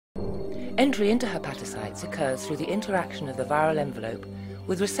Entry into hepatocytes occurs through the interaction of the viral envelope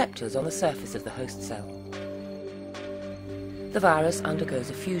with receptors on the surface of the host cell. The virus undergoes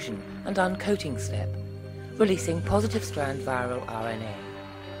a fusion and uncoating step, releasing positive strand viral RNA.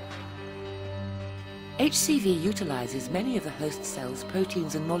 HCV utilizes many of the host cell's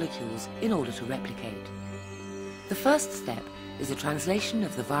proteins and molecules in order to replicate. The first step is the translation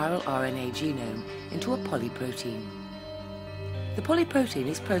of the viral RNA genome into a polyprotein. The polyprotein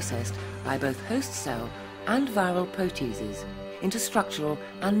is processed by both host cell and viral proteases into structural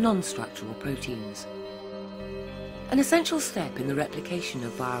and non-structural proteins. An essential step in the replication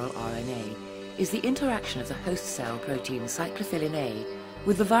of viral RNA is the interaction of the host cell protein cyclophilin A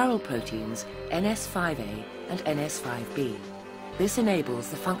with the viral proteins NS5A and NS5B. This enables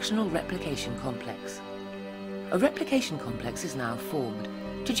the functional replication complex. A replication complex is now formed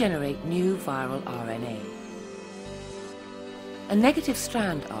to generate new viral RNA. A negative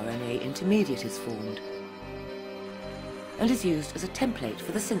strand RNA intermediate is formed and is used as a template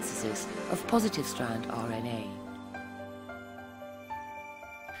for the synthesis of positive strand RNA.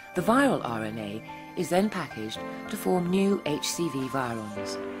 The viral RNA is then packaged to form new HCV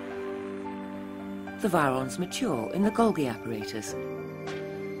virons. The virons mature in the Golgi apparatus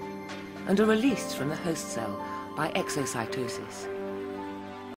and are released from the host cell by exocytosis.